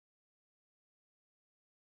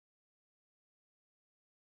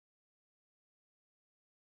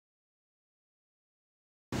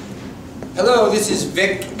Hello, this is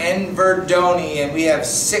Vic and Verdoni, and we have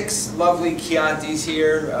 6 lovely Chiantis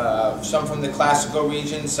here, some from the classical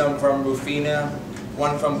region, some from Rufina,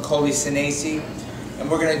 one from Colli Senesi, and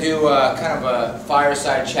we're going to do kind of a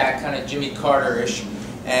fireside chat, kind of Jimmy Carter-ish,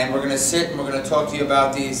 and we're going to sit and we're going to talk to you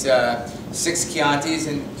about these 6 Chiantis.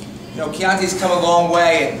 And you know, Chianti's come a long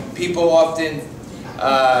way, and people often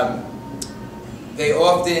they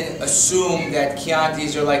often assume that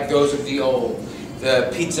Chiantis are like those of the old.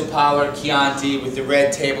 The pizza parlor Chianti with the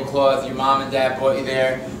red tablecloth, your mom and dad brought you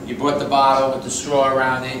there, you brought the bottle with the straw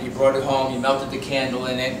around it, you brought it home, you melted the candle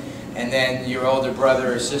in it, and then your older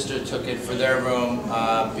brother or sister took it for their room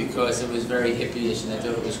because it was very hippie-ish and they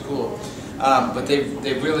thought it was cool. But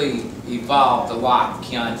they've really evolved a lot,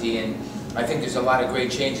 Chianti, and I think there's a lot of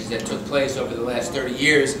great changes that took place over the last 30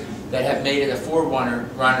 years that have made it a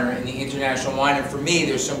forerunner in the international wine. And for me,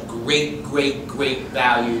 there's some great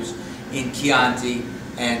values in Chianti,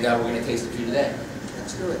 and we're going to taste a few today.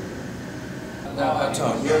 Let's do it. Now,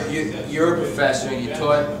 Tone, you're a professor, you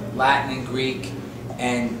taught Latin and Greek,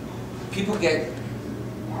 and people get,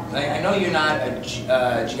 I know you're not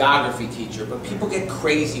a geography teacher, but people get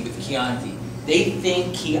crazy with Chianti. They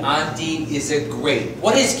think Chianti is a grape.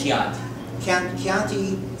 What is Chianti?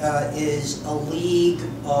 Chianti is a league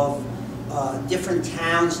of different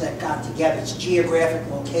towns that got together. It's a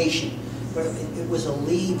geographic location, but it was a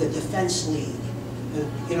league, a defense league.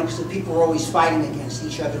 You know, because the people were always fighting against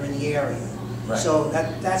each other in the area. Right. So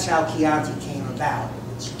that's how Chianti came about.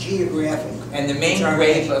 It's geographic. And the main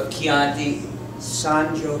grape of Chianti?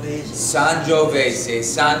 Sangiovese.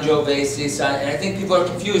 Sangiovese. And I think people are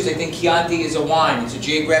confused. They think Chianti is a wine. It's a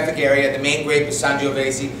geographic area. The main grape is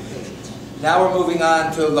Sangiovese. Now we're moving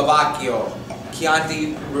on to Lavacchio,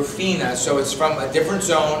 Chianti Rufina. So it's from a different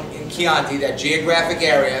zone in Chianti, that geographic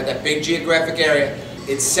area, that big geographic area.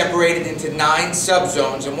 It's separated into 9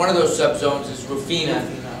 subzones, and one of those subzones is Rufina,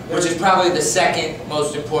 which is probably the second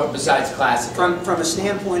most important besides Classico. From a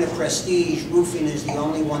standpoint of prestige, Rufina is the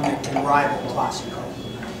only one that can rival Classico.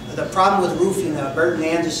 The problem with Rufina, Burton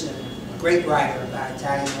Anderson, a great writer about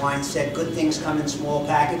Italian wine, said good things come in small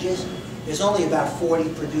packages. There's only about 40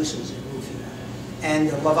 producers in Rufina. And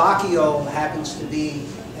Lavacchio happens to be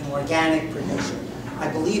an organic producer. I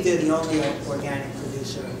believe they're the only organic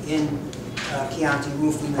producer in Chianti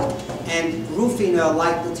Rufina. And Rufina,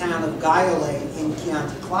 like the town of Gaiole in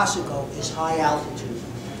Chianti Classico, is high altitude.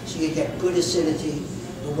 So you get good acidity,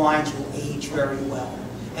 the wines will age very well.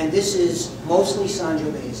 And this is mostly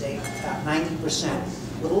Sangiovese, about 90%,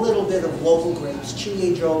 with a little bit of local grapes,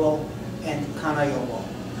 Ciliegolo and Canaiolo,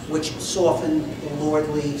 which soften the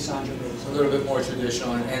lordly Sangiovese. A little bit more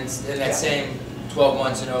traditional, and that same 12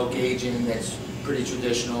 months in oak aging that's pretty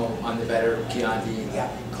traditional on the better Chianti,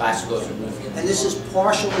 Classicos and Rufina. And this is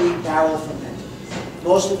partially barrel fermented.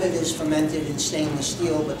 Most of it is fermented in stainless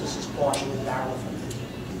steel, but this is partially barrel fermented.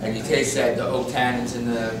 And you taste that, the oak tannins in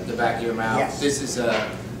the back of your mouth. Yes. This is a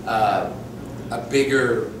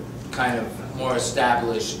bigger, kind of more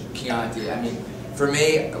established Chianti. I mean, for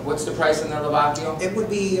me, what's the price on the Lavacchio? It would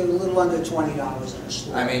be a little under $20 in the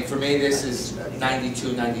store. I mean, for me, this is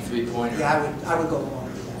 92, 93 pointer. Yeah, I would go along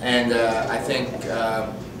with that. And I think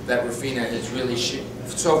that Rufina is really,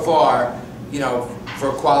 so far, you know,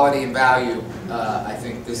 for quality and value, I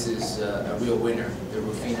think this is a real winner, the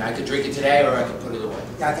Rufina. I could drink it today, or I could put it away.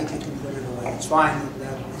 Yeah, I think you can put it away. It's fine.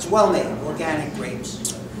 It's well made, organic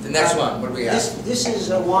grapes. The next one, what do we have? This is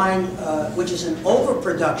a wine which is an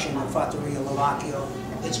overproduction of Fattoria Lavacchio.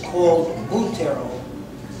 It's called Butero.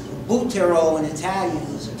 Butero in Italian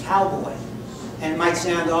is a cowboy. And it might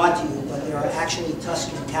sound odd to you, but there are actually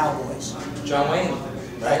Tuscan cowboys. John Wayne,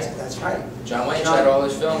 right? That's right. John Wayne shot all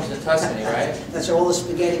his films in Tuscany, right? That's all the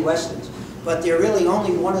spaghetti westerns. But there are really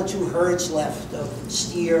only 1 or 2 herds left of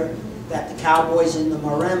steer that the cowboys in the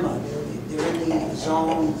Maremma, they're in the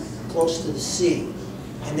zone close to the sea.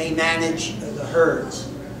 And they manage the herds.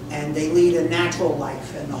 And they lead a natural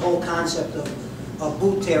life. And the whole concept of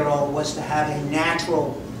Butero was to have a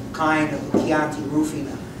natural kind of Chianti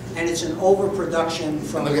Rufina. And it's an overproduction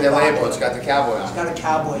from. Look at that label, it's got the cowboy on it. It's got a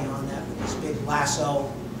cowboy on that with this big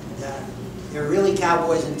lasso. There are really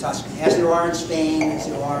cowboys in Tuscany, as there are in Spain, as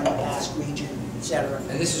there are in the Basque region, etc.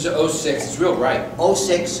 And this is 06, it's real bright.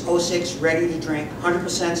 06, ready to drink,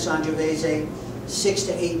 100% Sangiovese, 6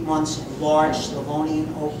 to 8 months in large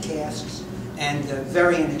Slavonian oak casks, and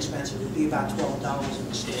very inexpensive. It would be about $12 in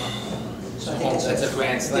the store. So I think that's a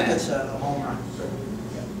grand slam. I think it's a home run.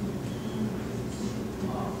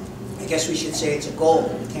 I guess we should say it's a goal.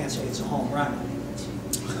 We can't say it's a home run. I mean,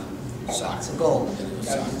 it's a goal.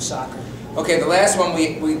 Soccer. Okay, the last one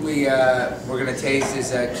we're going to taste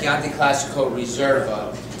is Chianti Classico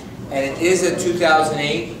Riserva. And it is a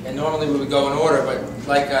 2008, and normally we would go in order, but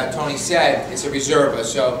like Tony said, it's a Reserva,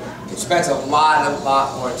 so it spends a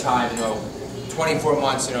lot more time in oak, 24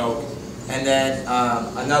 months in oak, and then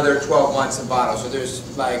another 12 months in bottle. So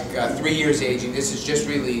there's like 3 years aging. This is just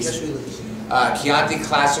released. Chianti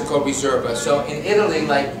Classico Reserva. So in Italy,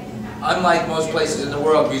 like unlike most places in the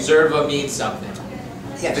world, Reserva means something.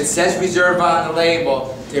 If it says Reserva on the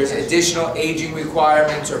label, there's additional aging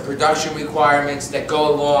requirements or production requirements that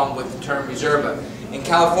go along with the term Reserva. In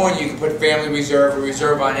California, you can put Family Reserve or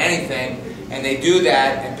Reserve on anything, and they do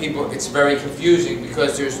that, and people, it's very confusing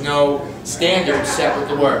because there's no standard set with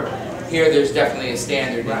the word. Here, there's definitely a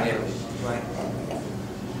standard in Italy. Right.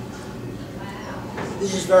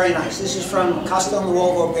 This is very nice. This is from Castel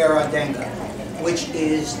Nuovo Berardenga, which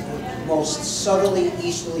is the most subtly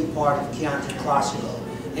easterly part of Chianti Classico.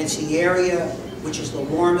 And it's the area which is the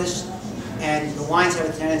warmest, and the wines have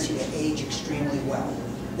a tendency to age extremely well.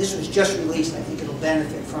 This was just released. I think it'll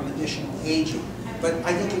benefit from additional aging, but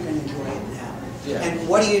I think you can enjoy it now. Yeah. And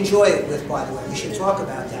what do you enjoy it with, by the way? We should talk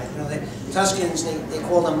about that. You know, the Tuscans, they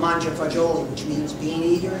call them mangiafagioli, which means bean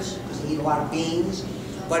eaters, because they eat a lot of beans.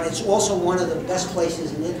 But it's also one of the best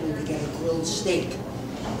places in Italy to get a grilled steak,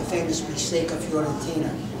 the famous bistecca fiorentina.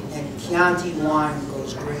 And Chianti wine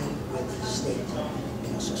goes great with steak.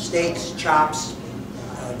 You know, so steaks, chops,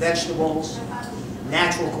 vegetables,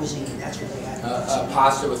 natural cuisine, that's what they have.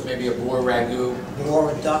 Pasta with maybe a boar ragu.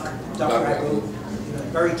 Or a duck ragu. You know,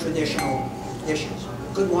 very traditional dishes.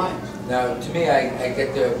 Good wine. Now, to me, I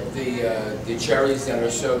get the cherries that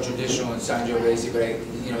are so traditional in Sangiovese, but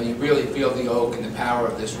you know, you really feel the oak and the power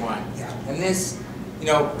of this wine. Yeah. And this, you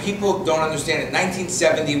know, people don't understand it. In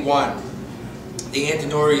 1971, the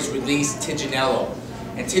Antinoris released Tignanello,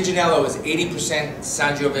 and Tignanello is 80%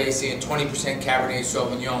 Sangiovese and 20% Cabernet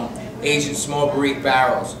Sauvignon, aged in small barrique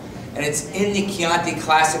barrels. And it's in the Chianti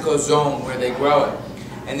Classico zone where they grow it.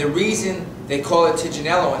 And the reason they call it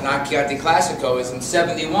Tignanello and not Chianti Classico is in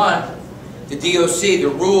 71, the DOC, the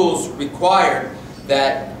rules required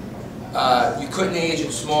that you couldn't age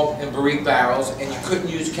in barrique barrels, and you couldn't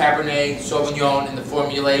use Cabernet Sauvignon in the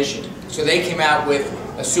formulation. So they came out with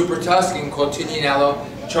a Super Tuscan called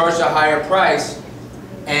Tignanello, charged a higher price,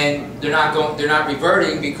 and they're not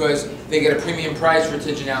reverting because they get a premium price for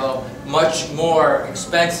Tignanello, much more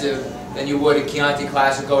expensive than you would a Chianti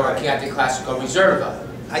Classico or a Chianti Classico Reserva.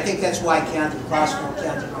 I think that's why Chianti Classico and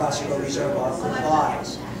Chianti Classico Reserva are good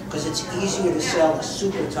buys, because it's easier to sell a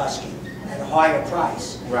Super Tuscan at a higher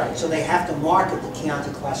price. Right. So they have to market the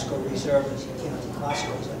Chianti Classico Reservas and Chianti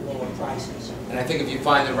Classicos at lower prices. And I think if you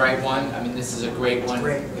find the right one, I mean, this is a great one.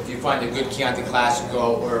 Great. If you find a good Chianti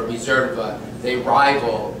Classico or a Reserva, they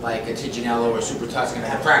rival like a Tignanello or a Super Tuscan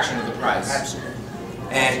at a fraction of the price. Absolutely.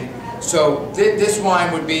 And so this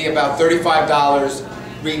wine would be about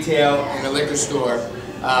 $35 retail in a liquor store.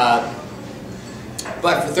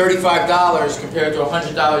 But for $35 compared to a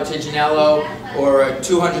 $100 Tignanello or a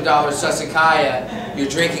 $200 Sassicaia, you're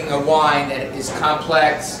drinking a wine that is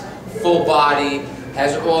complex, full-bodied,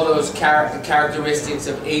 has all those characteristics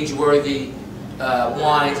of age-worthy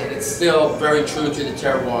wines, and it's still very true to the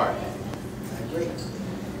terroir. I agree.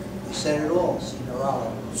 You said it all,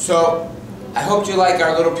 Rallo. So, I hope you like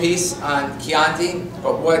our little piece on Chianti,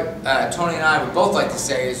 but what Tony and I would both like to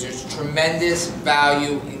say is there's tremendous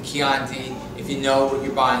value in Chianti if you know what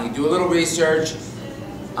you're buying. You do a little research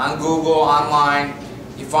on Google, online,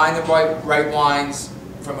 you find the right wines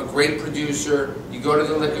from a great producer, you go to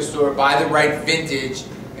the liquor store, buy the right vintage,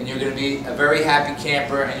 and you're going to be a very happy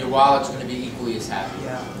camper, and your wallet's going to be equally as happy.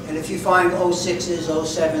 Yeah, and if you find 06s,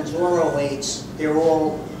 07s, or 08s, they're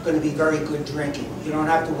all going to be very good drinking. You don't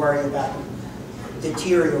have to worry about them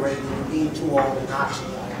deteriorating and being too old and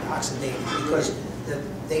oxidating, because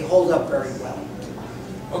they hold up very well.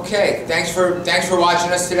 Okay, thanks for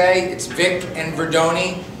watching us today. It's Vic and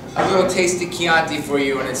Verdoni. A little taste of Chianti for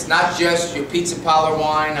you, and it's not just your pizza parlor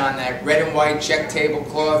wine on that red and white check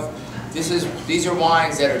tablecloth. These are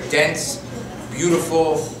wines that are dense,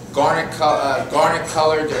 beautiful, garnet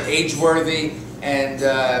colored, they're age-worthy, and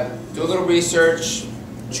do a little research.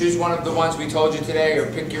 Choose one of the ones we told you today,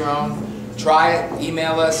 or pick your own. Try it,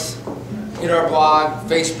 email us, hit our blog,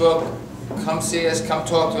 Facebook, come see us, come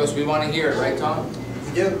talk to us. We want to hear it, right, Tom?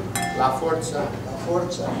 We do. La Forza. La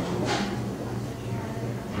Forza.